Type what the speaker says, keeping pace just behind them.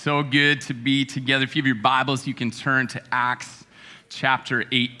So good to be together. If you have your Bibles, you can turn to Acts chapter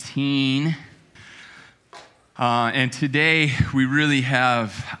 18. And today we really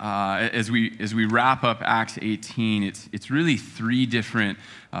have, as we wrap up Acts 18, it's really three different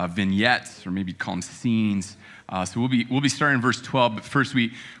vignettes, or maybe call them scenes. So we'll be starting in verse 12, but first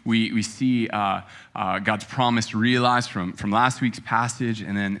we see God's promise realized from last week's passage,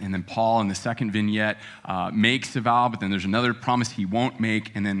 and then Paul in the second vignette makes a vow, but then there's another promise he won't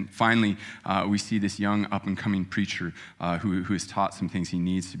make, and then finally we see this young up-and-coming preacher who has taught some things he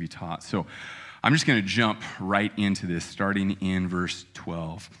needs to be taught. So I'm just going to jump right into this, starting in verse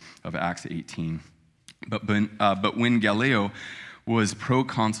 12 of Acts 18. But when Gallio was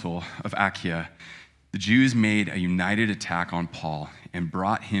proconsul of Achaia, the Jews made a united attack on Paul and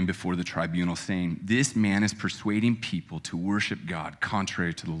brought him before the tribunal, saying, "This man is persuading people to worship God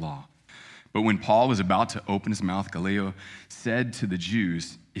contrary to the law." But when Paul was about to open his mouth, Gallio said to the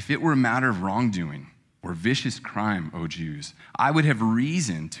Jews, "If it were a matter of wrongdoing or vicious crime, O Jews, I would have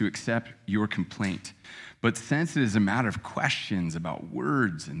reason to accept your complaint. But since it is a matter of questions about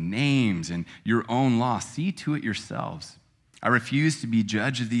words and names and your own law, see to it yourselves. I refuse to be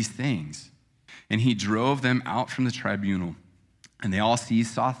judge of these things." And he drove them out from the tribunal. And they all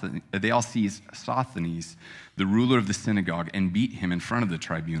seized Sosthenes, the ruler of the synagogue, and beat him in front of the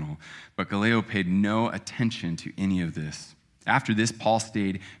tribunal. But Gallio paid no attention to any of this. After this, Paul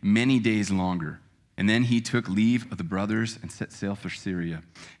stayed many days longer. And then he took leave of the brothers and set sail for Syria.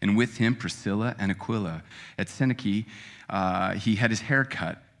 And with him Priscilla and Aquila. At Syntyche, he had his hair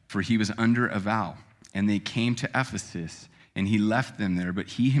cut, for he was under a vow. And they came to Ephesus. And he left them there, but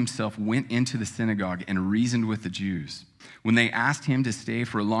he himself went into the synagogue and reasoned with the Jews. When they asked him to stay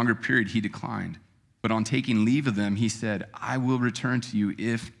for a longer period, he declined. But on taking leave of them, he said, "I will return to you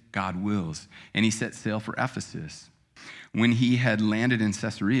if God wills." And he set sail for Ephesus. When he had landed in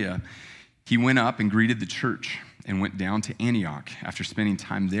Caesarea, he went up and greeted the church and went down to Antioch. After spending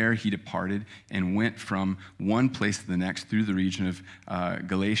time there, he departed and went from one place to the next through the region of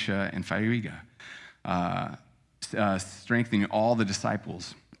Galatia and Phrygia, strengthening all the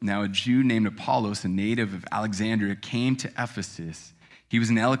disciples. Now a Jew named Apollos, a native of Alexandria, came to Ephesus. He was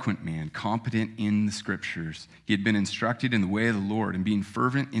an eloquent man, competent in the scriptures. He had been instructed in the way of the Lord, and being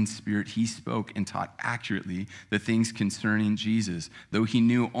fervent in spirit, he spoke and taught accurately the things concerning Jesus, though he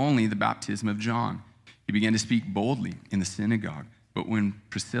knew only the baptism of John. He began to speak boldly in the synagogue. But when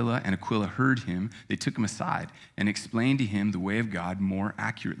Priscilla and Aquila heard him, they took him aside and explained to him the way of God more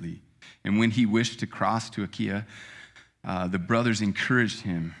accurately. And when he wished to cross to Achaia, the brothers encouraged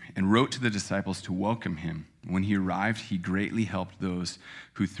him and wrote to the disciples to welcome him. When he arrived, he greatly helped those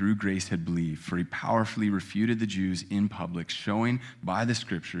who through grace had believed, for he powerfully refuted the Jews in public, showing by the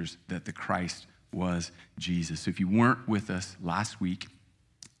scriptures that the Christ was Jesus. So if you weren't with us last week,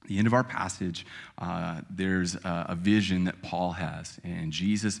 at the end of our passage, there's a vision that Paul has, and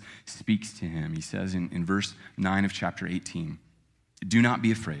Jesus speaks to him. He says in verse 9 of chapter 18, "Do not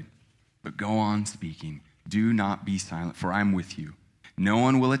be afraid, but go on speaking. Do not be silent, for I am with you. No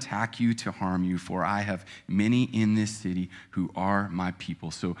one will attack you to harm you, for I have many in this city who are my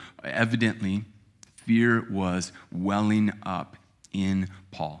people." So evidently, fear was welling up in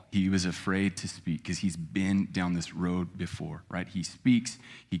Paul. He was afraid to speak because he's been down this road before, right? He speaks,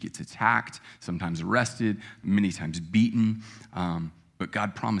 he gets attacked, sometimes arrested, many times beaten. But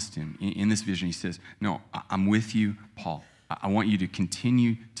God promised him in this vision, he says, "No, I'm with you, Paul. I want you to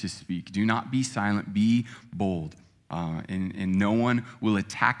continue to speak. Do not be silent, be bold. And no one will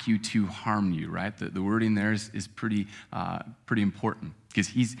attack you to harm you," right? The wording there is pretty important because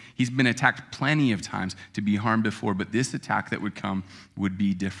he's been attacked plenty of times to be harmed before, but this attack that would come would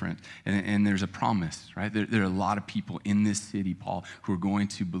be different. And there's a promise, right? There are a lot of people in this city, Paul, who are going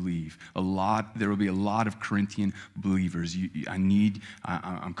to believe. There will be a lot of Corinthian believers.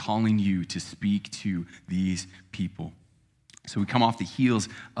 I'm calling you to speak to these people. So we come off the heels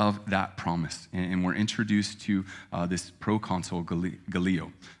of that promise, and we're introduced to this proconsul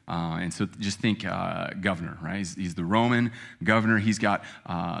Gallio. And so just think governor, right? He's the Roman governor. He's got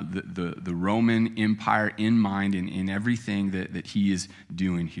the Roman Empire in mind in everything that he is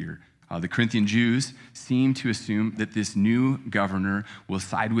doing here. The Corinthian Jews seem to assume that this new governor will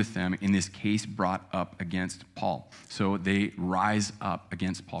side with them in this case brought up against Paul. So they rise up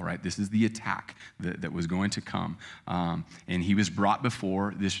against Paul, right? This is the attack that was going to come. And he was brought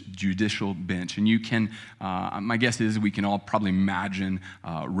before this judicial bench. And you can, my guess is we can all probably imagine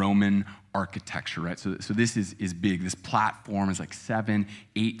Roman architecture, right? So this is big. This platform is like 7,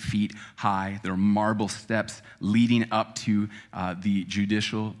 8 feet high. There are marble steps leading up to the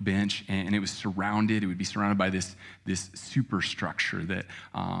judicial bench, and it was surrounded. It would be surrounded by this superstructure that,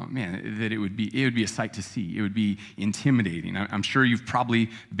 that it would be a sight to see. It would be intimidating. I'm sure you've probably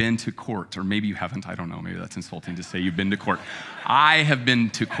been to court, or maybe you haven't. I don't know. Maybe that's insulting to say you've been to court. I have been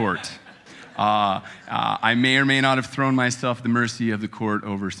to court. I may or may not have thrown myself at the mercy of the court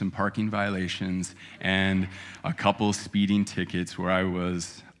over some parking violations and a couple speeding tickets where I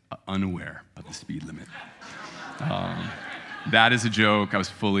was unaware of the speed limit. That is a joke. I was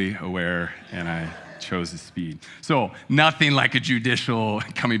fully aware, and I chose to speed. So nothing like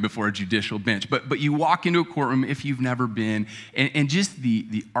coming before a judicial bench. But you walk into a courtroom if you've never been, and just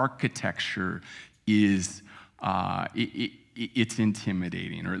the architecture is it's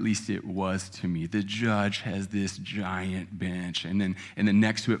intimidating, or at least it was to me. The judge has this giant bench, and then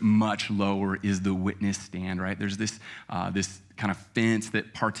next to it, much lower, is the witness stand, right? There's this kind of fence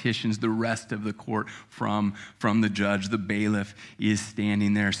that partitions the rest of the court from the judge. The bailiff is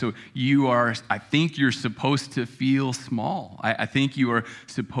standing there. So I think you're supposed to feel small. I think you are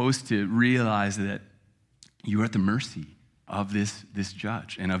supposed to realize that you are at the mercy of this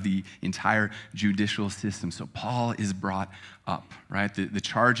judge and of the entire judicial system. So Paul is brought up, right? The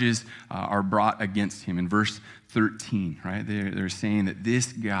charges are brought against him in verse 13, right? They're saying that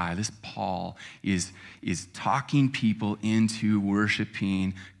this guy, this Paul, is talking people into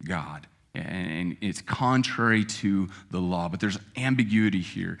worshiping God. And it's contrary to the law, but there's ambiguity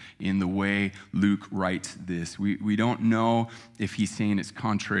here in the way Luke writes this. We don't know if he's saying it's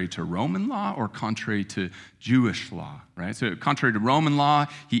contrary to Roman law or contrary to Jewish law, right? So contrary to Roman law,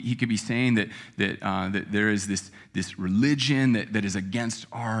 he could be saying that there is this religion that is against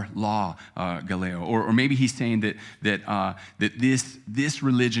our law, Galileo, or maybe he's saying that this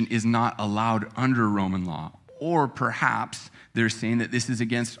religion is not allowed under Roman law, or perhaps they're saying that this is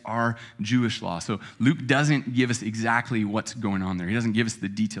against our Jewish law. So Luke doesn't give us exactly what's going on there. He doesn't give us the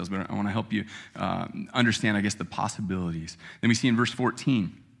details, but I want to help you understand, I guess, the possibilities. Then we see in verse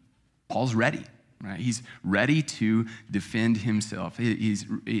 14, Paul's ready, right? He's ready to defend himself.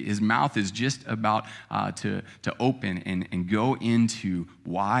 His mouth is just about to open and go into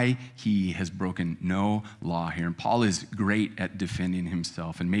why he has broken no law here. And Paul is great at defending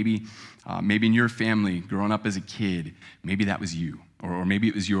himself. And maybe in your family, growing up as a kid, maybe that was you, or maybe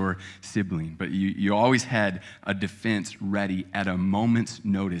it was your sibling, but you always had a defense ready at a moment's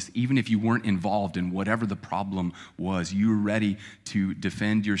notice. Even if you weren't involved in whatever the problem was, you were ready to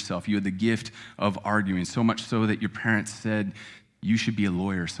defend yourself. You had the gift of arguing, so much so that your parents said, you should be a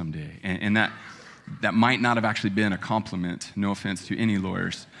lawyer someday. And that might not have actually been a compliment, no offense to any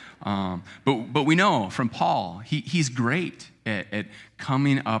lawyers. But we know from Paul, he's great at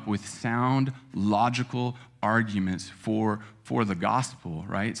coming up with sound, logical arguments for the gospel,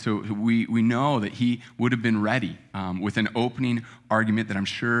 right? So we know that he would have been ready with an opening argument that I'm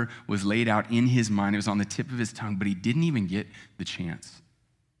sure was laid out in his mind. It was on the tip of his tongue, but he didn't even get the chance.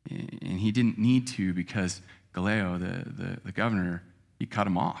 And he didn't need to, because Galileo, the governor, he cut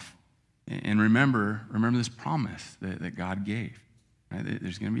him off. And remember this promise that God gave. Right?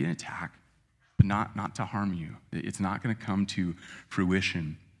 There's going to be an attack, but not to harm you. It's not going to come to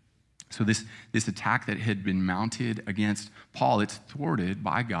fruition. So this attack that had been mounted against Paul, it's thwarted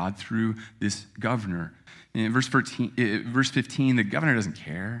by God through this governor. In verse 15, the governor doesn't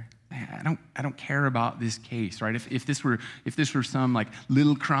care. I don't care about this case, right? If this were some like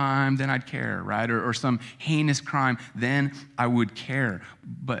little crime, then I'd care, right? Or some heinous crime, then I would care.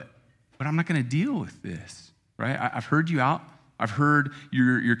 But I'm not going to deal with this, right? I've heard you out. I've heard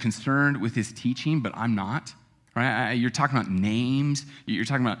you're concerned with his teaching, but I'm not. Right? You're talking about names. You're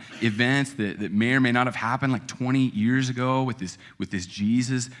talking about events that may or may not have happened like 20 years ago with this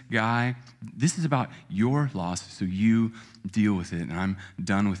Jesus guy. This is about your loss, so you deal with it, and I'm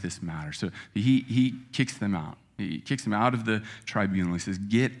done with this matter. So he kicks them out. He kicks them out of the tribunal. He says,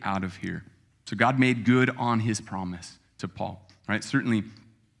 get out of here. So God made good on his promise to Paul. Right? Certainly,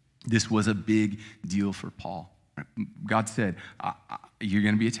 this was a big deal for Paul. Right? God said, you're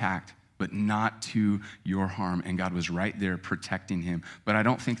going to be attacked, but not to your harm. And God was right there protecting him. But I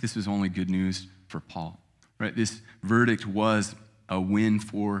don't think this was only good news for Paul, right? This verdict was a win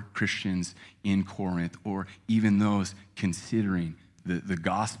for Christians in Corinth, or even those considering the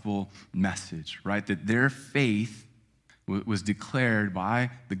gospel message, right? That their faith was declared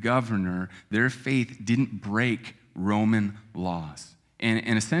by the governor. Their faith didn't break Roman laws.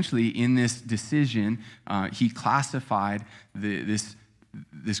 And essentially in this decision, he classified this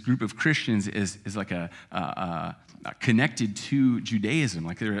group of Christians is like a connected to Judaism,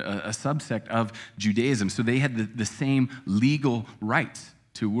 like they're a subsect of Judaism. So they had the same legal rights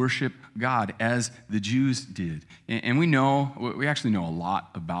to worship God as the Jews did. And we actually know a lot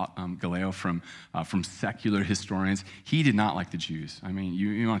about Gallio from secular historians. He did not like the Jews. I mean,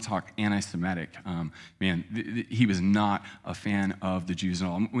 you want to talk anti-Semitic. He was not a fan of the Jews at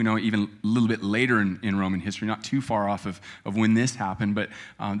all. We know even a little bit later in Roman history, not too far off of when this happened, but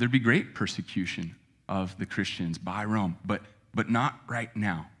there'd be great persecution of the Christians by Rome, but not right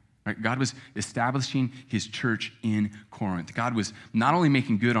now. Right? God was establishing his church in Corinth. God was not only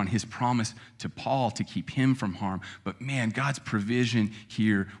making good on his promise to Paul to keep him from harm, but man, God's provision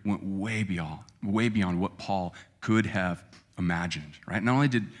here went way beyond what Paul could have imagined. Right? Not only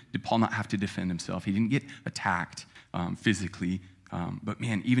did Paul not have to defend himself, he didn't get attacked physically, but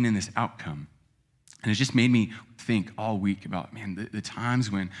man, even in this outcome. And it just made me think all week about, man, the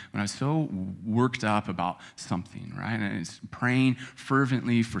times when I was so worked up about something, right? And it's praying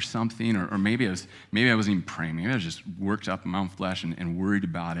fervently for something, or maybe I wasn't even praying. Maybe I was just worked up in my own flesh and worried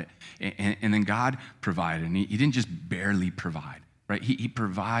about it. And then God provided, and he didn't just barely provide, right? He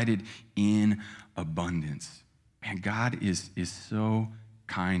provided in abundance. Man, God is so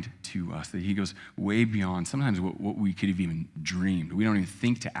kind to us, that he goes way beyond sometimes what we could have even dreamed. We don't even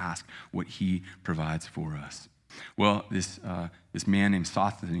think to ask what he provides for us. Well, this man named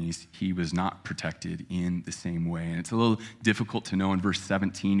Sosthenes, he was not protected in the same way. And it's a little difficult to know in verse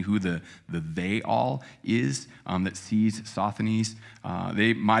 17 who the they all is that sees Sosthenes.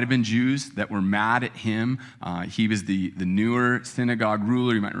 They might have been Jews that were mad at him. He was the newer synagogue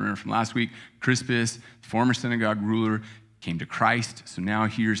ruler. You might remember from last week, Crispus, former synagogue ruler, came to Christ. So now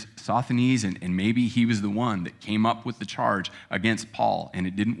here's Sosthenes, and maybe he was the one that came up with the charge against Paul, and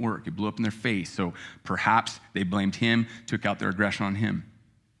it didn't work. It blew up in their face. So perhaps they blamed him, took out their aggression on him.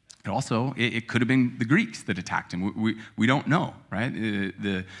 Also, it could have been the Greeks that attacked him. We don't know, right?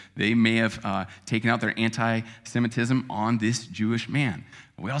 They may have taken out their anti-Semitism on this Jewish man.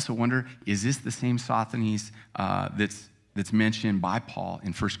 We also wonder, is this the same Sosthenes that's mentioned by Paul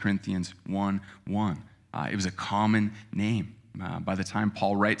in 1 Corinthians 1:1? It was a common name. By the time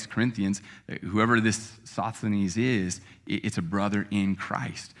Paul writes Corinthians, whoever this Sosthenes is, it's a brother in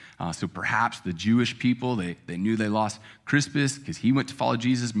Christ. So perhaps the Jewish people, they knew they lost Crispus because he went to follow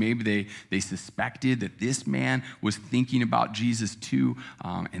Jesus. Maybe they suspected that this man was thinking about Jesus too,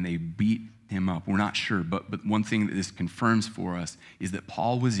 and they beat him up. We're not sure, but one thing that this confirms for us is that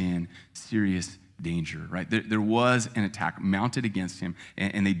Paul was in serious danger, right? There was an attack mounted against him,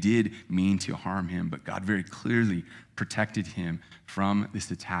 and they did mean to harm him, but God very clearly protected him from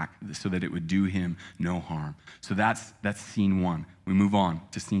this attack so that it would do him no harm. So that's scene one. We move on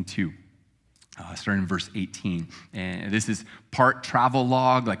to scene two. Starting in verse 18. And this is part travel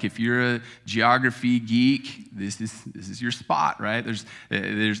log. Like if you're a geography geek, this is your spot, right?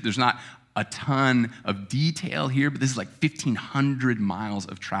 There's not a ton of detail here, but this is like 1,500 miles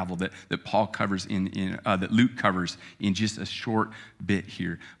of travel that Paul covers that Luke covers in just a short bit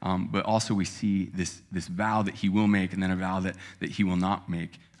here. But also we see this vow that he will make, and then a vow that he will not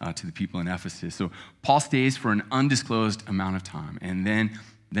make to the people in Ephesus. So Paul stays for an undisclosed amount of time, and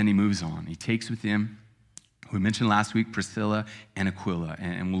then he moves on. He takes with him, we mentioned last week, Priscilla and Aquila,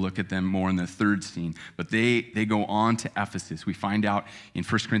 and we'll look at them more in the third scene. But they go on to Ephesus. We find out in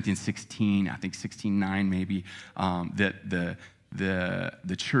 1 Corinthians 16, I think 16:9 maybe, that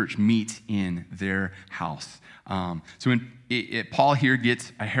the church meets in their house. So Paul here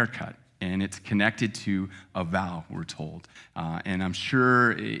gets a haircut, and it's connected to a vow, we're told. And I'm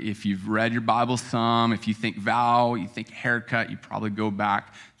sure if you've read your Bible some, if you think vow, you think haircut, you probably go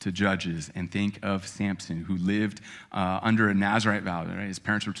back to Judges and think of Samson, who lived under a Nazirite vow. Right? His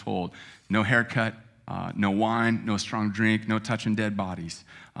parents were told, no haircut, no wine, no strong drink, no touching dead bodies,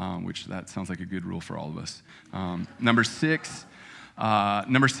 which that sounds like a good rule for all of us. Number six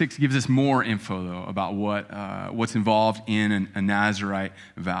gives us more info, though, about what's involved in a Nazirite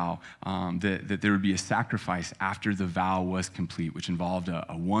vow, that there would be a sacrifice after the vow was complete, which involved a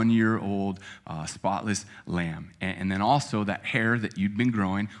 1-year-old spotless lamb. And then also that hair that you'd been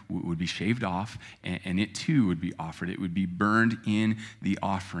growing would be shaved off, and it too would be offered. It would be burned in the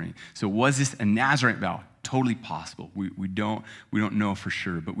offering. So was this a Nazirite vow? Totally possible. We don't know for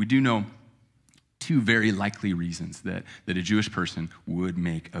sure, but we do know two very likely reasons that a Jewish person would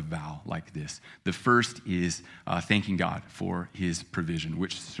make a vow like this. The first is thanking God for his provision,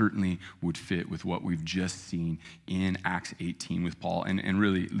 which certainly would fit with what we've just seen in Acts 18 with Paul, and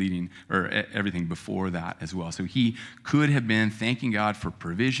really leading, or everything before that as well. So he could have been thanking God for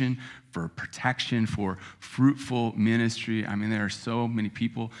provision, for protection, for fruitful ministry. I mean, there are so many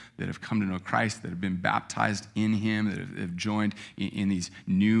people that have come to know Christ, that have been baptized in him, that have joined in these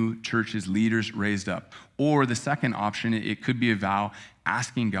new churches, leaders raised up. Or the second option, it could be a vow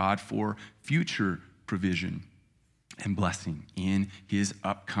asking God for future provision and blessing in his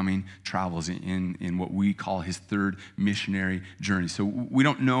upcoming travels, in what we call his third missionary journey. So we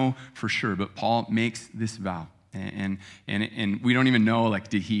don't know for sure, but Paul makes this vow. And we don't even know, like,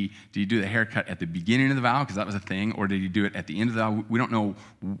 did he do the haircut at the beginning of the vow, because that was a thing, or did he do it at the end of the vow? We don't know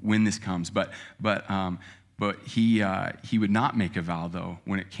when this comes, but he would not make a vow, though,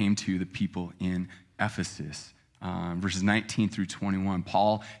 when it came to the people in Ephesus. Verses 19 through 21,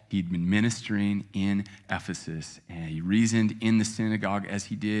 Paul, he'd been ministering in Ephesus, and he reasoned in the synagogue as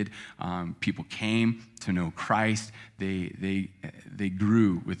he did. People came to know Christ. They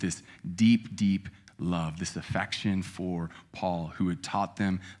grew with this deep love, this affection for Paul, who had taught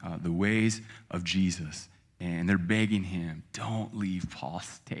them the ways of Jesus. And they're begging him, don't leave, Paul,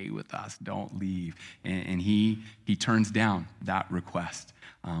 stay with us, don't leave. And he turns down that request.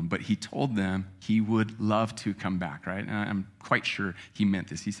 But he told them he would love to come back, right? And I'm quite sure he meant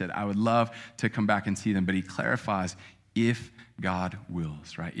this. He said, I would love to come back and see them. But he clarifies, if God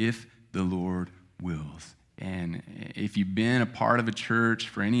wills, right? If the Lord wills. And if you've been a part of a church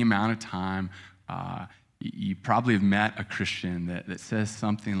for any amount of time, you probably have met a Christian that says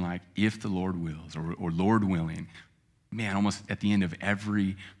something like, if the Lord wills, or Lord willing. Man, almost at the end of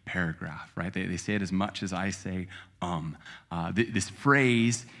every paragraph, right? They say it as much as I say, This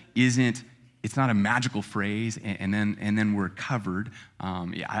phrase it's not a magical phrase, and then we're covered.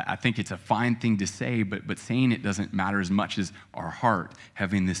 I think it's a fine thing to say, but saying it doesn't matter as much as our heart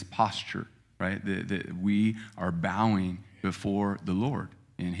having this posture, right? That we are bowing before the Lord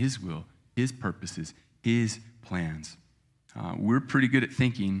and his will, his purposes, his plans. We're pretty good at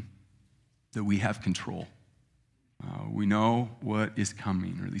thinking that we have control. We know what is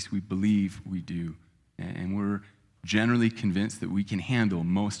coming, or at least we believe we do. And we're generally convinced that we can handle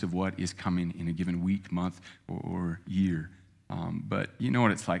most of what is coming in a given week, month, or year. But you know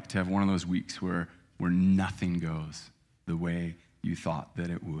what it's like to have one of those weeks where nothing goes the way you thought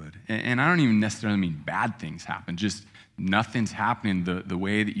that it would. And I don't even necessarily mean bad things happen, just nothing's happening the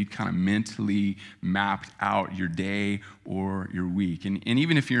way that you kind of mentally mapped out your day or your week. And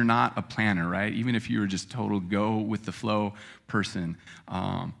even if you're not a planner, right? Even if you're just total go with the flow person,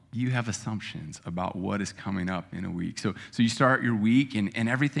 you have assumptions about what is coming up in a week. So you start your week and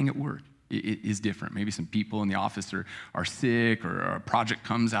everything at work it is different. Maybe some people in the office are sick, or a project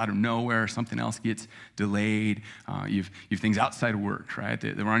comes out of nowhere, or something else gets delayed. You've things outside of work, right,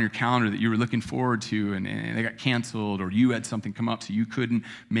 that were on your calendar that you were looking forward to, and they got canceled, or you had something come up so you couldn't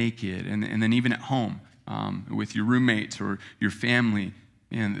make it. And then even at home with your roommates or your family,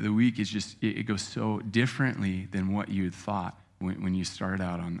 man, the week is just, it goes so differently than what you had thought when you started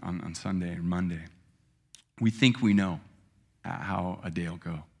out on Sunday or Monday. We think we know how a day will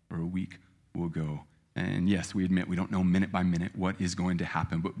go, or a week will go. And yes, we admit we don't know minute by minute what is going to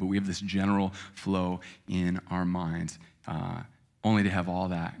happen, but we have this general flow in our minds, only to have all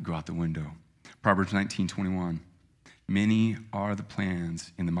that go out the window. Proverbs 19:21, many are the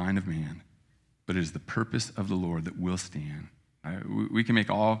plans in the mind of man, but it is the purpose of the Lord that will stand. We can make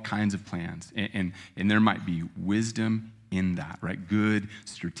all kinds of plans, and there might be wisdom in that, right? Good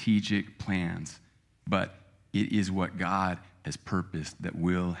strategic plans, but it is what God has purposed that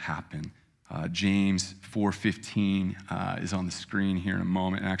will happen. James 4:15 is on the screen here in a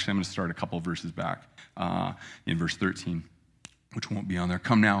moment. And actually, I'm going to start a couple of verses back in verse 13, which won't be on there.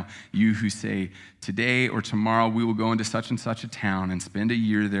 Come now, you who say, today or tomorrow we will go into such and such a town and spend a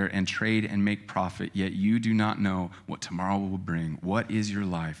year there and trade and make profit, yet you do not know what tomorrow will bring. What is your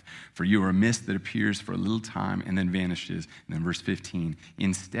life? For you are a mist that appears for a little time and then vanishes. And then verse 15,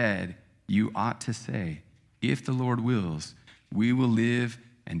 instead, you ought to say, if the Lord wills, we will live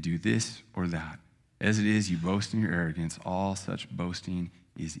and do this or that. As it is, you boast in your arrogance. All such boasting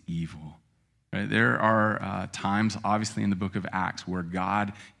is evil. Right? There are times, obviously, in the book of Acts where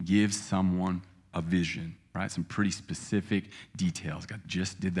God gives someone a vision, right? Some pretty specific details. God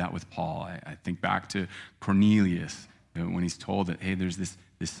just did that with Paul. I think back to Cornelius, when he's told that, hey, there's this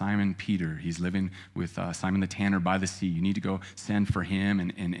Simon Peter. He's living with Simon the tanner by the sea. You need to go send for him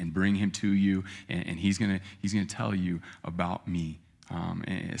and bring him to you, and he's gonna tell you about me.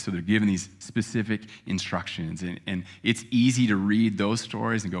 And so they're given these specific instructions, and it's easy to read those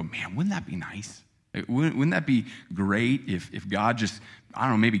stories and go, man, wouldn't that be nice? Wouldn't that be great if God just, I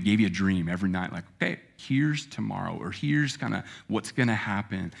don't know, maybe gave you a dream every night, like, okay, here's tomorrow, or here's kind of what's going to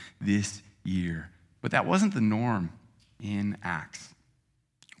happen this year. But that wasn't the norm in Acts.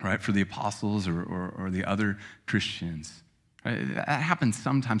 right, for the apostles or the other Christians. Right? That happens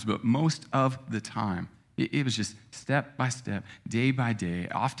sometimes, but most of the time, it was just step by step, day by day,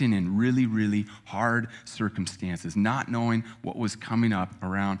 often in really, really hard circumstances, not knowing what was coming up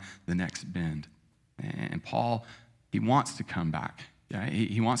around the next bend. And Paul, he wants to come back. Yeah,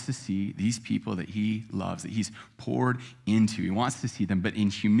 he wants to see these people that he loves, that he's poured into. He wants to see them, but in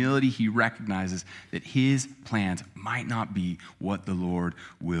humility, he recognizes that his plans might not be what the Lord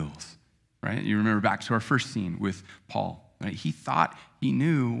wills, right? You remember back to our first scene with Paul, right? He thought he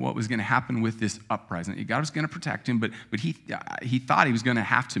knew what was going to happen with this uprising. God was going to protect him, but he thought he was going to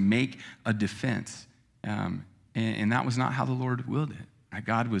have to make a defense, and that was not how the Lord willed it.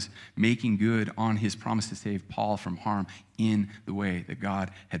 God was making good on his promise to save Paul from harm in the way that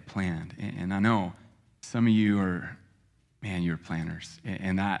God had planned. And I know some of you are, man, you're planners.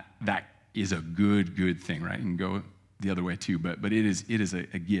 And that is a good thing, right? You can go the other way too, but it is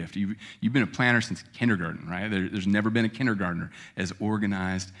a gift. You've been a planner since kindergarten, right? There's never been a kindergartner as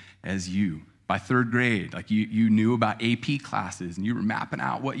organized as you. By third grade, like you knew about AP classes and you were mapping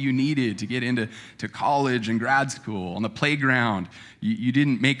out what you needed to get into college and grad school. On the playground, you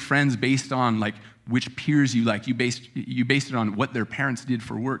didn't make friends based on like which peers you like. You based it on what their parents did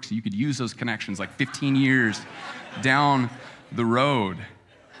for work, so you could use those connections like 15 years down the road.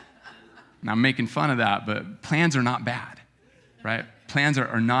 Now I'm making fun of that, but plans are not bad, right? Plans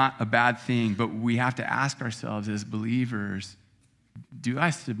are not a bad thing, but we have to ask ourselves as believers, do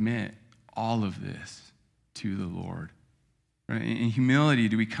I submit all of this to the Lord? Right? In humility,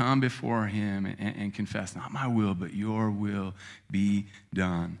 do we come before him and confess, not my will, but your will be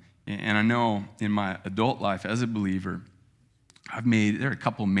done? And I know in my adult life as a believer, there are a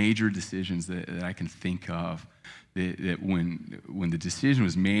couple major decisions that I can think of that when the decision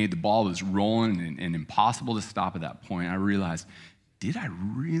was made, the ball was rolling and impossible to stop at that point, I realized, did I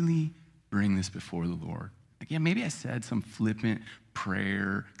really bring this before the Lord? Like, yeah, maybe I said some flippant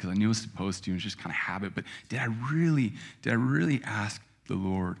prayer because I knew I was supposed to, and it's just kind of habit, but did I really ask the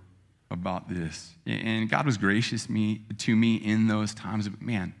Lord about this? And God was gracious to me in those times, but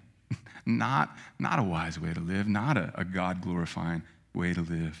man, not a wise way to live, not a God-glorifying way to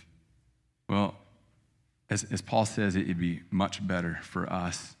live. Well, as Paul says, it'd be much better for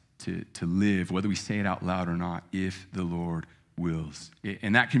us to live, whether we say it out loud or not, if the Lord wills.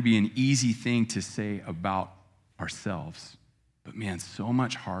 And that can be an easy thing to say about ourselves, but man, so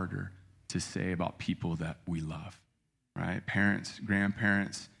much harder to say about people that we love, right? Parents,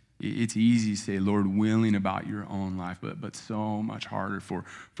 grandparents, it's easy to say, Lord willing, about your own life, but so much harder for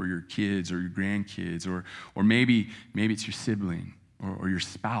your kids or your grandkids, or maybe it's your sibling or your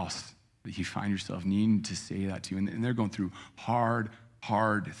spouse that you find yourself needing to say that to, and they're going through hard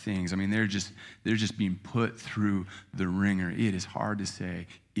things. I mean, they're just being put through the ringer. It is hard to say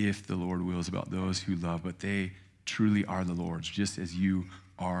if the Lord wills about those who love, but they truly are the Lord's, just as you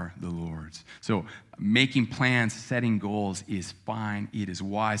are the Lord's. So making plans, setting goals is fine. It is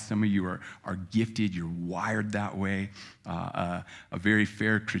wise. Some of you are gifted. You're wired that way. A very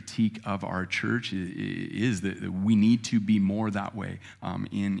fair critique of our church is that we need to be more that way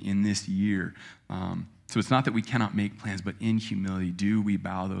in this year. So it's not that we cannot make plans, but in humility, do we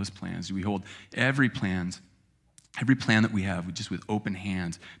bow those plans? Do we hold every plan that we have just with open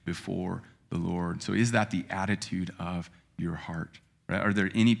hands before the Lord? So is that the attitude of your heart? Right? Are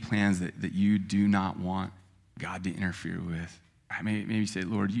there any plans that you do not want God to interfere with? Maybe say,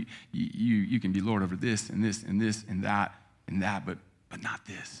 Lord, you can be Lord over this and this and this and that, but not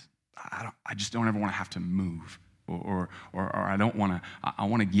this. I just don't ever want to have to move. Or I don't want to. I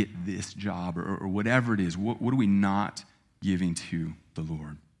want to get this job, or whatever it is. What are we not giving to the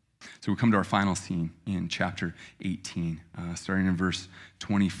Lord? So we come to our final scene in chapter 18, starting in verse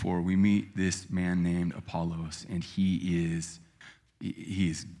 24. We meet this man named Apollos, and he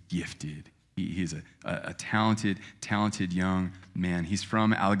is gifted. He is a talented young man. He's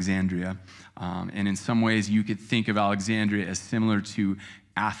from Alexandria, and in some ways you could think of Alexandria as similar to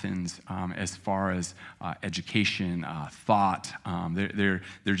Athens as far as education, thought. They're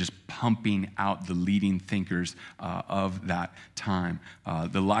just pumping out the leading thinkers of that time.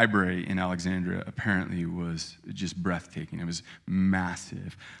 The library in Alexandria apparently was just breathtaking. It was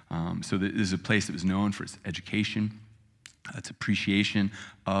massive. So this is a place that was known for its education, its appreciation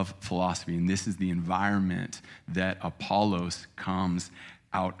of philosophy, and this is the environment that Apollos comes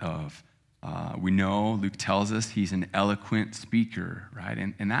out of. We know, Luke tells us, he's an eloquent speaker, right?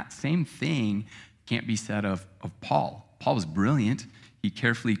 And that same thing can't be said of Paul. Paul was brilliant. He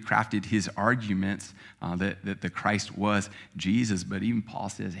carefully crafted his arguments that the Christ was Jesus. But even Paul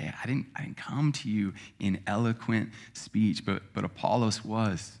says, hey, I didn't come to you in eloquent speech, but Apollos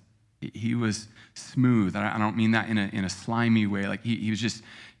was. He was smooth. I don't mean that in a slimy way. Like he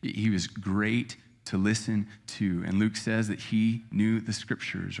was great to listen to. And Luke says that he knew the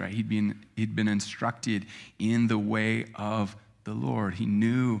scriptures, right? He'd been instructed in the way of the Lord. He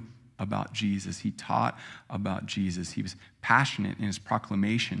knew about Jesus. He taught about Jesus. He was passionate in his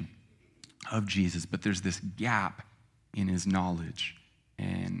proclamation of Jesus. But there's this gap in his knowledge.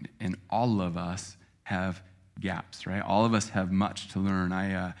 And all of us have gaps, right? All of us have much to learn.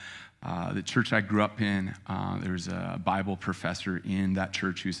 The church I grew up in, there's a Bible professor in that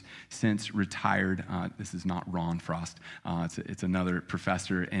church who's since retired. This is not Ron Frost. It's another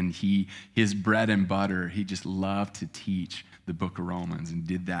professor, and his bread and butter, he just loved to teach the book of Romans and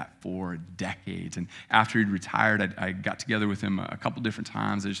did that for decades. And after he'd retired, I got together with him a couple different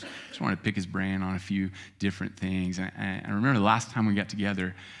times. I just wanted to pick his brain on a few different things. And I remember the last time we got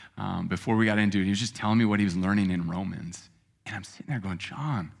together, before we got into it, he was just telling me what he was learning in Romans. And I'm sitting there going,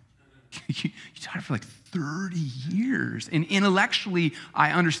 John, you taught it for like 30 years. And intellectually,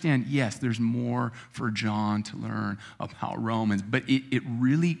 I understand, yes, there's more for John to learn about Romans. But it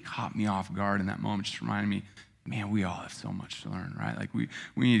really caught me off guard in that moment, just reminded me, man, we all have so much to learn, right? Like we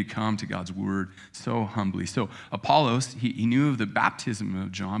need to come to God's word so humbly. So Apollos, he knew of the baptism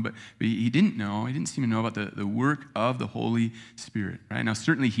of John, but he didn't seem to know about the work of the Holy Spirit, right? Now,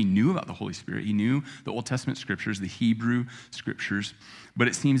 certainly he knew about the Holy Spirit. He knew the Old Testament scriptures, the Hebrew scriptures, but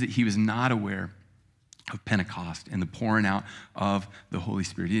it seems that he was not aware of Pentecost and the pouring out of the Holy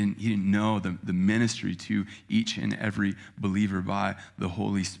Spirit. He didn't know the ministry to each and every believer by the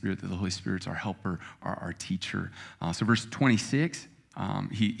Holy Spirit, that the Holy Spirit's our helper, our teacher. So verse 26,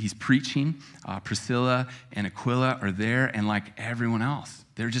 he's preaching. Priscilla and Aquila are there, and like everyone else,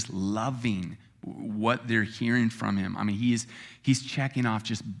 they're just loving what they're hearing from him. I mean, he's checking off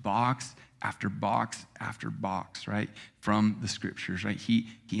just box after box after box, right, from the scriptures, right?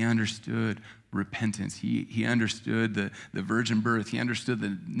 He understood repentance. He understood the virgin birth. He understood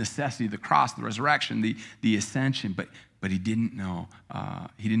the necessity, the cross, the resurrection, the ascension, but he didn't know.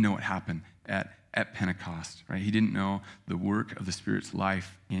 He didn't know what happened at Pentecost, right? He didn't know the work of the Spirit's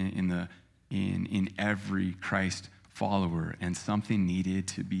life in every Christ follower, and something needed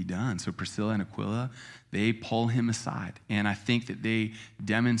to be done. So Priscilla and Aquila, they pull him aside, and I think that they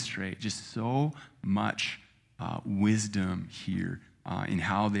demonstrate just so much wisdom here in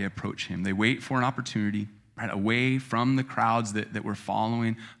how they approach him. They wait for an opportunity, right, away from the crowds that were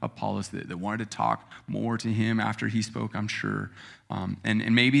following Apollos, that wanted to talk more to him after he spoke, I'm sure.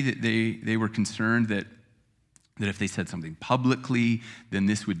 And maybe that they were concerned that if they said something publicly, then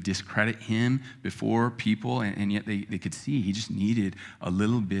this would discredit him before people, and yet they could see he just needed a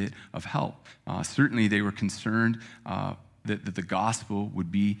little bit of help. Certainly they were concerned that the gospel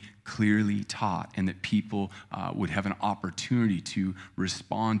would be clearly taught and that people would have an opportunity to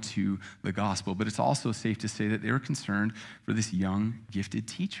respond to the gospel. But it's also safe to say that they were concerned for this young, gifted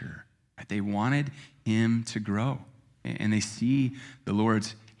teacher. Right? They wanted him to grow, and they see the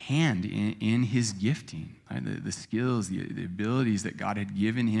Lord's hand in his gifting. Right? The skills, the abilities that God had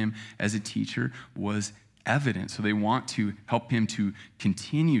given him as a teacher was evident. So they want to help him to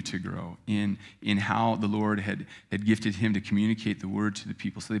continue to grow in how the Lord had gifted him to communicate the word to the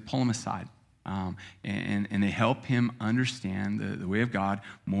people. So they pull him aside and they help him understand the way of God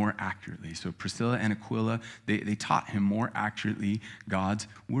more accurately. So Priscilla and Aquila, they taught him more accurately God's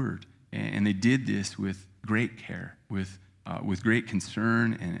word. And they did this with great care, with great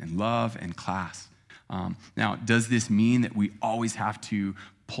concern and love and class. Now, does this mean that we always have to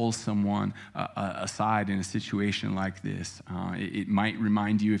pull someone aside in a situation like this? It might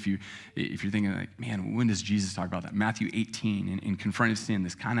remind you, if you're thinking like, man, when does Jesus talk about that? Matthew 18, in confronting sin.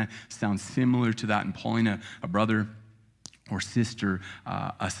 This kind of sounds similar to that in pulling a brother or sister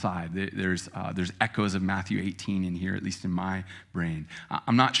aside. There's echoes of Matthew 18 in here, at least in my brain.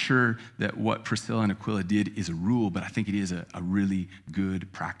 I'm not sure that what Priscilla and Aquila did is a rule, but I think it is a really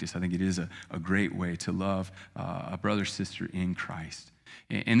good practice. I think it is a great way to love a brother or sister in Christ.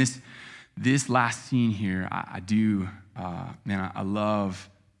 And this last scene here, I love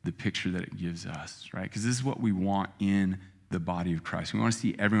the picture that it gives us, right? Because this is what we want in the body of Christ. We want to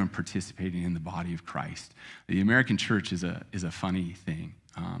see everyone participating in the body of Christ. The American church is a funny thing.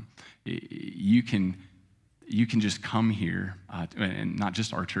 You can just come here, and not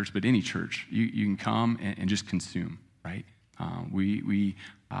just our church, but any church. You can come and just consume, right?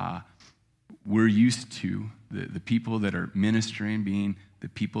 we're used to the people that are ministering being the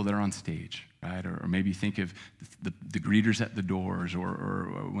people that are on stage, right? Or maybe think of the greeters at the doors,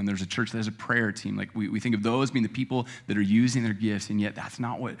 or when there's a church, there's a prayer team. Like we think of those being the people that are using their gifts, and yet that's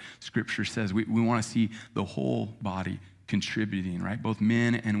not what Scripture says. We want to see the whole body contributing, right? Both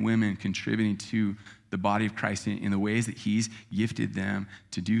men and women contributing to the body of Christ in the ways that he's gifted them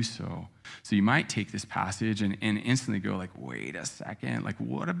to do so. So you might take this passage and instantly go like, wait a second, like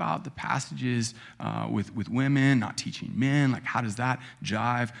what about the passages with women not teaching men? Like how does that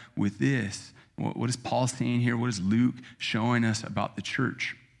jive with this? What is Paul saying here? What is Luke showing us about the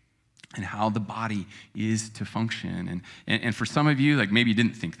church and how the body is to function? And for some of you, like maybe you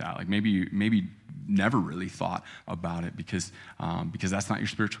didn't think that, like maybe you never really thought about it because that's not your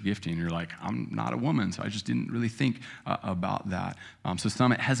spiritual gifting. You're like, I'm not a woman, so I just didn't really think about that. So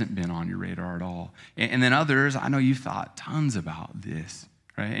some, it hasn't been on your radar at all. And then others, I know you've thought tons about this,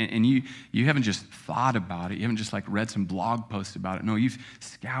 right? And you haven't just thought about it. You haven't just like read some blog posts about it. No, you've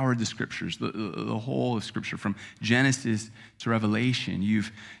scoured the Scriptures, the whole of Scripture from Genesis to Revelation.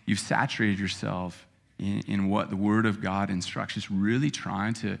 You've saturated yourself in what the Word of God instructs, just really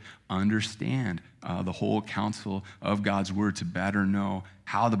trying to understand the whole counsel of God's Word to better know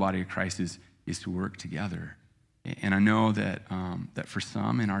how the body of Christ is to work together. And I know that for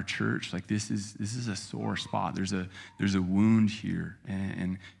some in our church, like this is a sore spot. There's a wound here,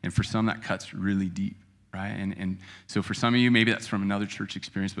 and for some that cuts really deep, right? And so for some of you, maybe that's from another church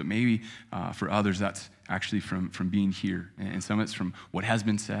experience, but maybe for others, that's actually from being here, and some of it's from what has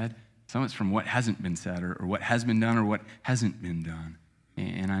been said. Some of it's from what hasn't been said, or what has been done, or what hasn't been done.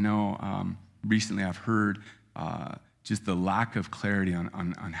 And I know recently I've heard just the lack of clarity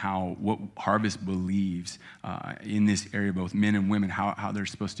on what Harvest believes in this area, both men and women, how they're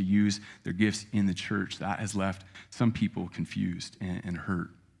supposed to use their gifts in the church. That has left some people confused and hurt.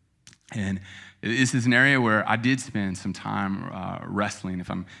 And this is an area where I did spend some time wrestling. If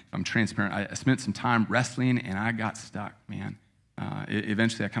I'm transparent, I spent some time wrestling, and I got stuck, man.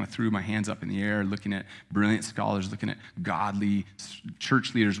 Eventually, I kind of threw my hands up in the air, looking at brilliant scholars, looking at godly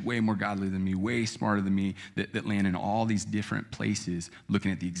church leaders, way more godly than me, way smarter than me, that land in all these different places,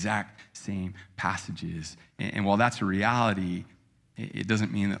 looking at the exact same passages. And while that's a reality, it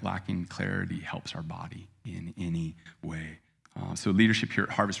doesn't mean that lacking clarity helps our body in any way. So leadership here at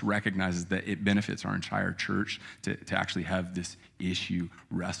Harvest recognizes that it benefits our entire church to actually have this issue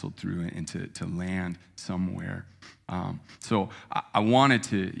wrestled through and to land somewhere. So I wanted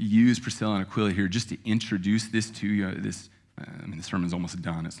to use Priscilla and Aquila here just to introduce this to you. The sermon's almost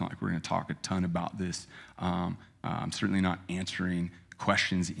done. It's not like we're going to talk a ton about this. I'm certainly not answering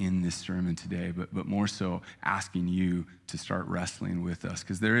questions in this sermon today, but more so asking you to start wrestling with us,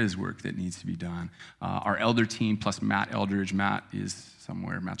 because there is work that needs to be done. Our elder team plus Matt Eldridge. Matt is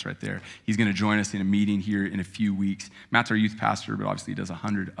somewhere. Matt's right there. He's going to join us in a meeting here in a few weeks. Matt's our youth pastor, but obviously he does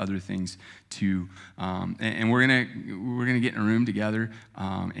 100 other things too. And we're gonna get in a room together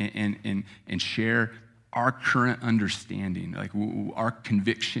and share our current understanding, like our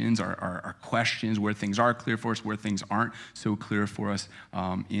convictions, our questions, where things are clear for us, where things aren't so clear for us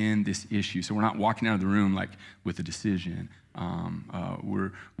in this issue. So we're not walking out of the room like with a decision.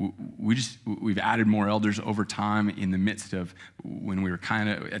 We've added more elders over time in the midst of when we were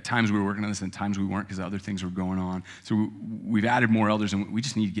at times we were working on this and times we weren't because other things were going on. So we've added more elders, and we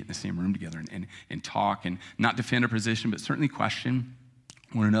just need to get in the same room together and talk and not defend our position, but certainly question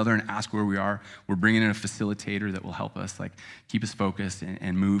one another and ask where we are. We're bringing in a facilitator that will help us, like, keep us focused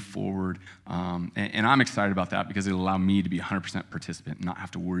and move forward. And I'm excited about that because it'll allow me to be 100% participant and not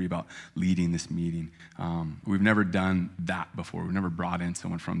have to worry about leading this meeting. We've never done that before. We've never brought in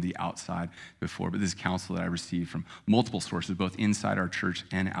someone from the outside before, but this is counsel that I received from multiple sources, both inside our church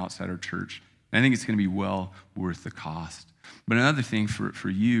and outside our church. And I think it's going to be well worth the cost. But another thing for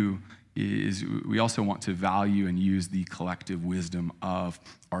you is we also want to value and use the collective wisdom of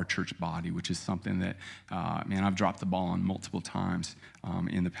our church body, which is something that, I've dropped the ball on multiple times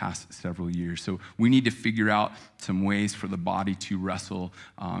in the past several years. So we need to figure out some ways for the body to wrestle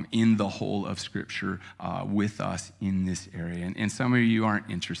in the whole of Scripture with us in this area. And some of you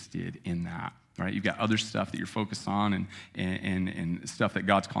aren't interested in that. Right? You've got other stuff that you're focused on and stuff that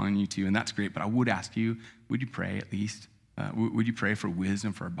God's calling you to, and that's great. But I would ask you, would you pray at least? Would you pray for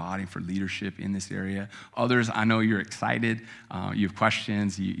wisdom for our body, for leadership in this area? Others, I know you're excited. You have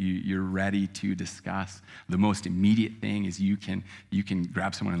questions. You're ready to discuss. The most immediate thing is you can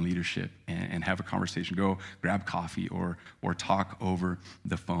grab someone in leadership and have a conversation. Go grab coffee or talk over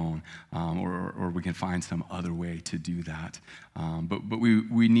the phone, or we can find some other way to do that. But we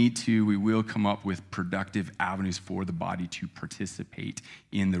will come up with productive avenues for the body to participate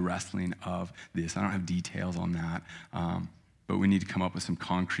in the wrestling of this. I don't have details on that. But we need to come up with some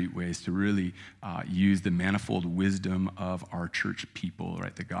concrete ways to really use the manifold wisdom of our church people,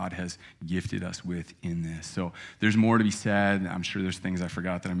 right, that God has gifted us with in this. So there's more to be said. I'm sure there's things I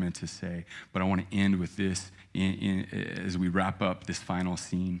forgot that I meant to say, but I want to end with this as we wrap up this final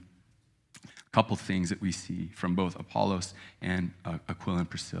scene. A couple things that we see from both Apollos and Aquila and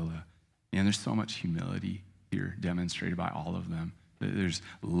Priscilla. And there's so much humility here demonstrated by all of them. There's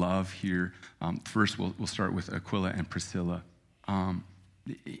love here. First, we'll start with Aquila and Priscilla.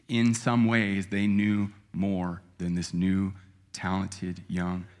 In some ways, they knew more than this new, talented,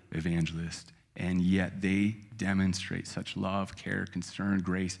 young evangelist, and yet they demonstrate such love, care, concern,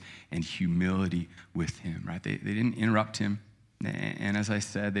 grace, and humility with him, right? They didn't interrupt him, and as I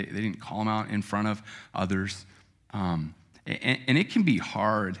said, they didn't call him out in front of others, and it can be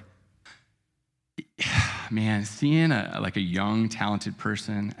hard. Man, seeing a young, talented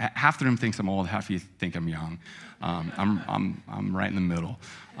person, half the room thinks I'm old, half of you think I'm young. I'm right in the middle,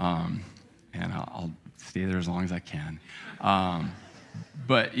 and I'll stay there as long as I can.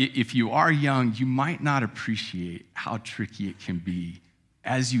 But if you are young, you might not appreciate how tricky it can be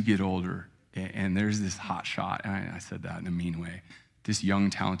as you get older. And there's this hot shot, and I said that in a mean way, this young,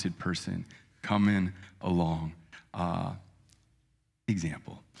 talented person coming along.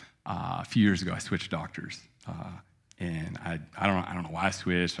 Example. A few years ago, I switched doctors, and I don't know why I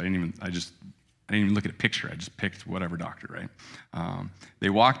switched. I didn't even look at a picture. I just picked whatever doctor, right? They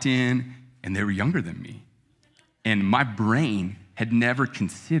walked in, and they were younger than me, and my brain had never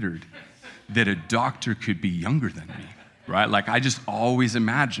considered that a doctor could be younger than me, right? Like I just always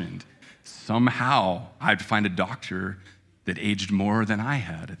imagined somehow I'd find a doctor that aged more than I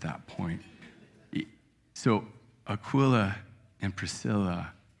had at that point. So Aquila and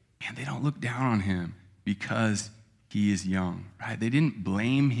Priscilla, man, they don't look down on him because he is young, right? They didn't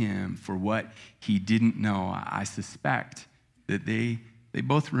blame him for what he didn't know. I suspect that they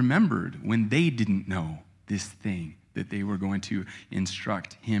both remembered when they didn't know this thing that they were going to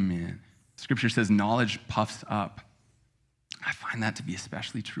instruct him in. Scripture says knowledge puffs up. I find that to be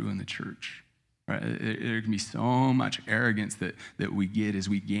especially true in the church. Right? There can be so much arrogance that we get as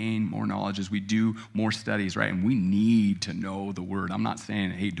we gain more knowledge, as we do more studies, right? And we need to know the word. I'm not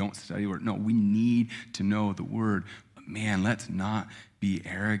saying, hey, don't study the word. No, we need to know the word. But man, let's not be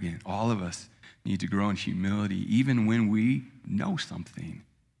arrogant. All of us need to grow in humility, even when we know something.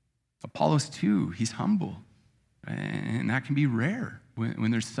 Apollos, too, he's humble. And that can be rare when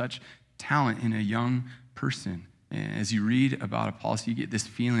there's such talent in a young person. And as you read about Apollos, you get this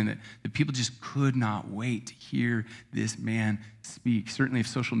feeling that the people just could not wait to hear this man speak. Certainly if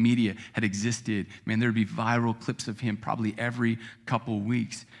social media had existed, man, there'd be viral clips of him probably every couple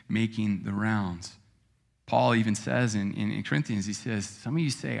weeks making the rounds. Paul even says in Corinthians, he says, some of you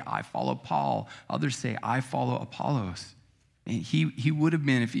say, I follow Paul. Others say, I follow Apollos. And he would have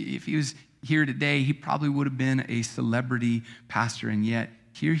been, if he was here today, he probably would have been a celebrity pastor. And yet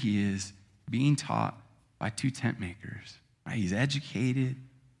here he is being taught by two tent makers. Right? He's educated,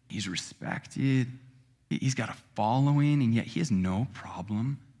 he's respected, he's got a following, and yet he has no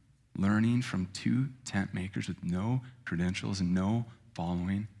problem learning from two tent makers with no credentials and no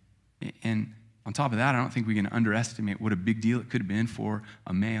following. And on top of that, I don't think we can underestimate what a big deal it could have been for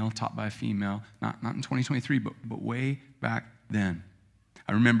a male taught by a female, not in 2023, but way back then.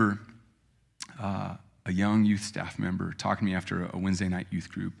 I remember a young youth staff member talking to me after a Wednesday night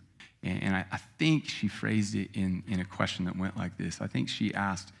youth group. And I think she phrased it in a question that went like this. I think she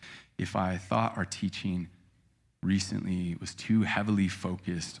asked if I thought our teaching recently was too heavily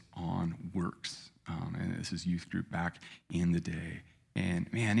focused on works. And this is youth group back in the day.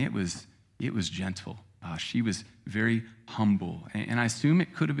 And man, it was gentle. She was very humble. And I assume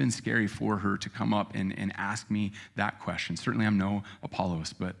it could have been scary for her to come up and ask me that question. Certainly I'm no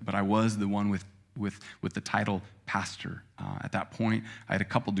Apollos, but I was the one with the title pastor. At that point, I had a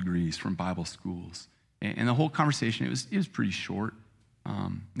couple degrees from Bible schools. And the whole conversation, it was pretty short.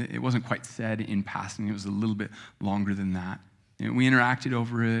 It wasn't quite said in passing. It was a little bit longer than that. And we interacted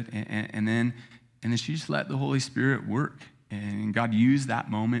over it, and then she just let the Holy Spirit work. And God used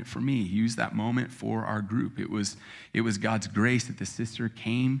that moment for me. He used that moment for our group. It was God's grace that the sister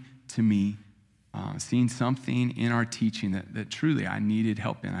came to me, seeing something in our teaching that truly I needed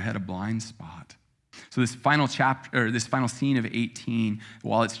help in. I had a blind spot. So this final chapter, or this final scene of 18,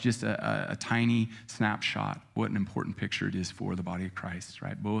 while it's just a tiny snapshot, what an important picture it is for the body of Christ,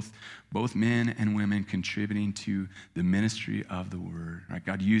 right? Both men and women contributing to the ministry of the word, right?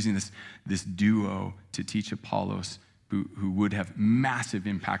 God using this duo to teach Apollos, who would have massive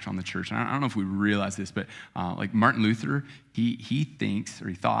impact on the church. And I don't know if we realize this, but like Martin Luther, he thinks, or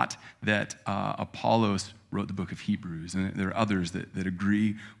he thought, that Apollos wrote the book of Hebrews, and there are others that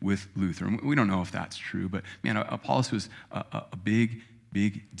agree with Luther. And we don't know if that's true, but man, Apollos was a big,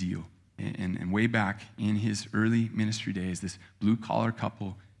 big deal. And way back in his early ministry days, this blue-collar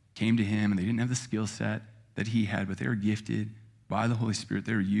couple came to him, and they didn't have the skill set that he had, but they were gifted by the Holy Spirit.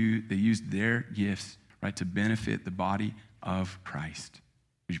 They used their gifts, right, to benefit the body of Christ.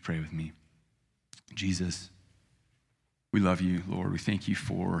 Would you pray with me? Jesus, we love you, Lord. We thank you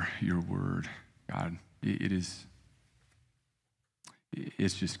for your word. God, it's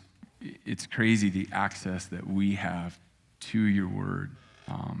crazy the access that we have to your word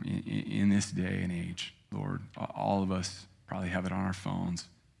in this day and age, Lord. All of us probably have it on our phones.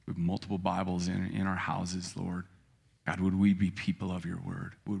 We have multiple Bibles in our houses, Lord. God, would we be people of your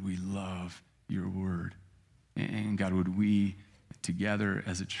word? Would we love your word? And God, would we together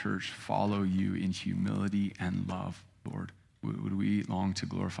as a church follow you in humility and love, Lord? Would we long to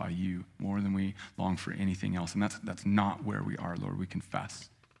glorify you more than we long for anything else? And that's not where we are, Lord. We confess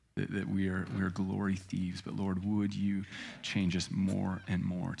that we are glory thieves. But Lord, would you change us more and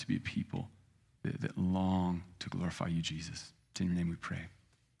more to be a people that long to glorify you, Jesus? It's in your name we pray.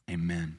 Amen.